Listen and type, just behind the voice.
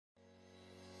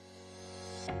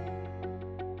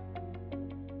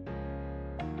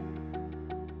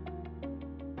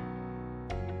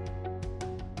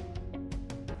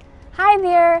Hi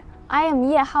there, I am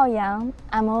Ye Haoyang.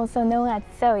 I'm also known as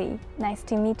Zoe. Nice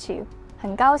to meet you.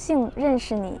 很高兴认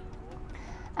识你.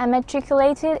 I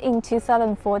matriculated in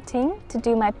 2014 to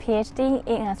do my PhD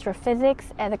in astrophysics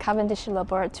at the Cavendish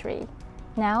Laboratory.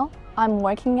 Now, I'm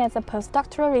working as a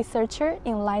postdoctoral researcher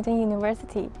in Leiden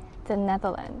University, the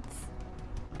Netherlands.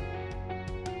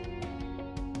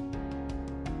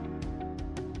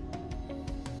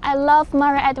 I love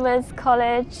Murray Edwards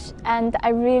College and I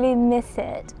really miss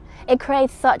it. It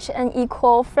creates such an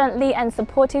equal, friendly and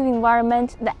supportive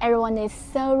environment that everyone is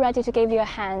so ready to give you a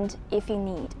hand if you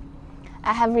need.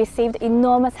 I have received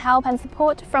enormous help and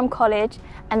support from college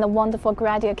and the wonderful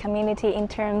graduate community in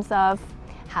terms of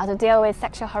how to deal with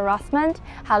sexual harassment,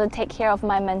 how to take care of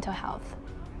my mental health.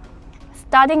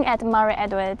 Studying at Murray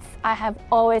Edwards, I have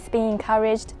always been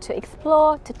encouraged to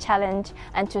explore, to challenge,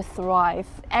 and to thrive.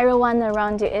 Everyone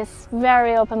around you is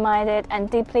very open-minded and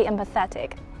deeply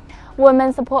empathetic.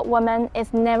 Women support women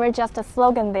is never just a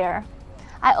slogan there.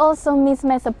 I also miss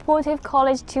my supportive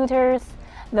college tutors,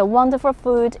 the wonderful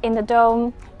food in the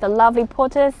dome, the lovely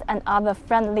porters, and other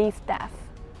friendly staff.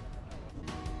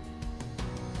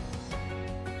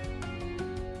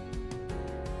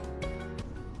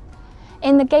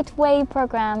 In the Gateway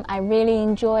program, I really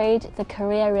enjoyed the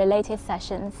career-related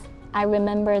sessions. I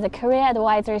remember the career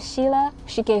advisor Sheila.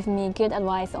 She gave me good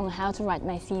advice on how to write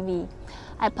my CV.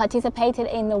 I participated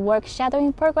in the work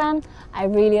shadowing program. I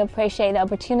really appreciate the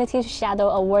opportunity to shadow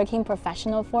a working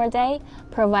professional for a day,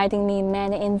 providing me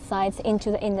many insights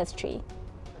into the industry.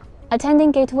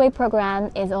 Attending Gateway program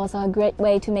is also a great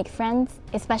way to make friends,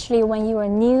 especially when you are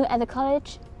new at the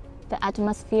college. The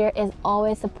atmosphere is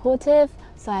always supportive,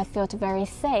 so I felt very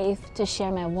safe to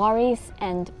share my worries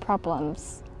and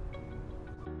problems.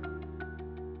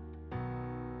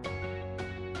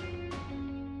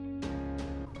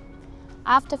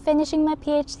 After finishing my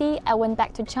PhD, I went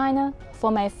back to China.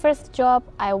 For my first job,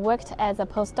 I worked as a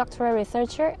postdoctoral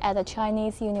researcher at a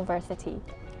Chinese university.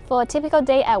 For a typical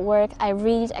day at work, I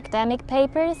read academic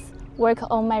papers, work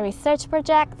on my research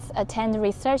projects, attend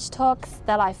research talks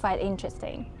that I find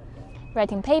interesting.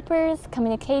 Writing papers,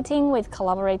 communicating with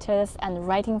collaborators, and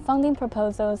writing funding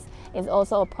proposals is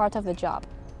also a part of the job.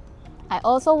 I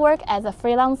also work as a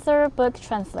freelancer book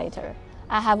translator.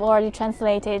 I have already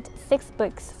translated 6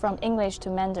 books from English to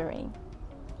Mandarin.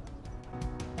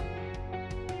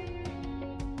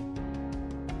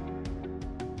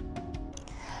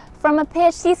 From a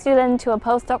PhD student to a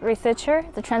postdoc researcher,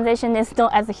 the transition is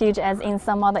not as huge as in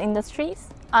some other industries.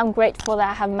 I'm grateful that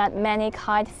I have met many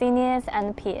kind seniors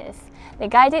and peers. They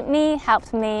guided me,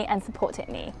 helped me, and supported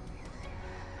me.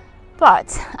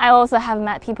 But I also have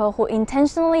met people who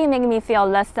intentionally make me feel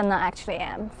less than I actually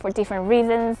am, for different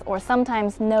reasons or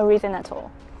sometimes no reason at all.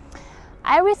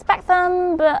 I respect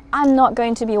them, but I'm not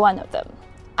going to be one of them.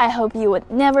 I hope you would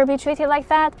never be treated like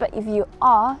that, but if you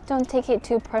are, don't take it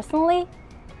too personally,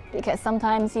 because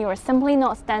sometimes you are simply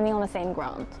not standing on the same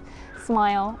ground.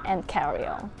 Smile and carry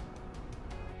on.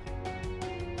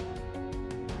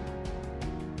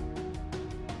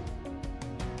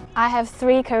 I have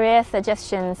 3 career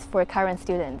suggestions for current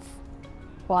students.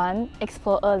 1.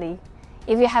 Explore early.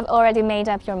 If you have already made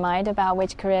up your mind about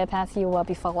which career path you will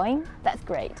be following, that's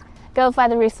great. Go find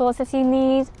the resources you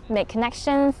need, make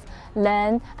connections,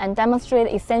 learn and demonstrate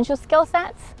essential skill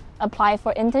sets, apply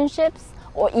for internships,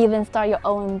 or even start your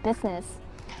own business.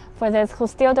 For those who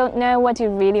still don't know what you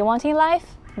really want in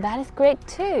life, that is great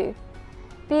too.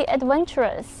 Be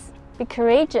adventurous, be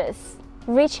courageous,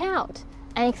 reach out,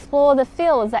 and explore the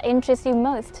fields that interest you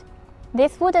most.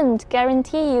 This wouldn't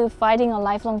guarantee you finding a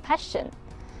lifelong passion,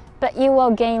 but you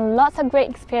will gain lots of great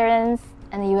experience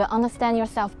and you will understand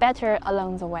yourself better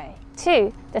along the way.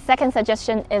 2. The second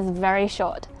suggestion is very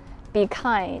short. Be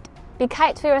kind. Be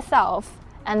kind to yourself,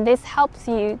 and this helps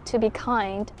you to be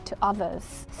kind to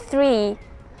others. 3.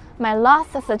 My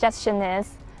last suggestion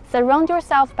is surround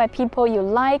yourself by people you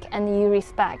like and you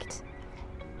respect.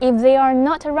 If they are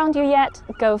not around you yet,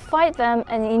 go find them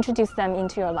and introduce them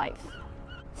into your life.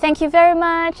 Thank you very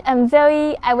much. I'm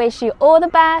Zoe. I wish you all the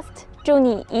best. 祝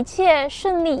你一切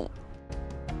顺利。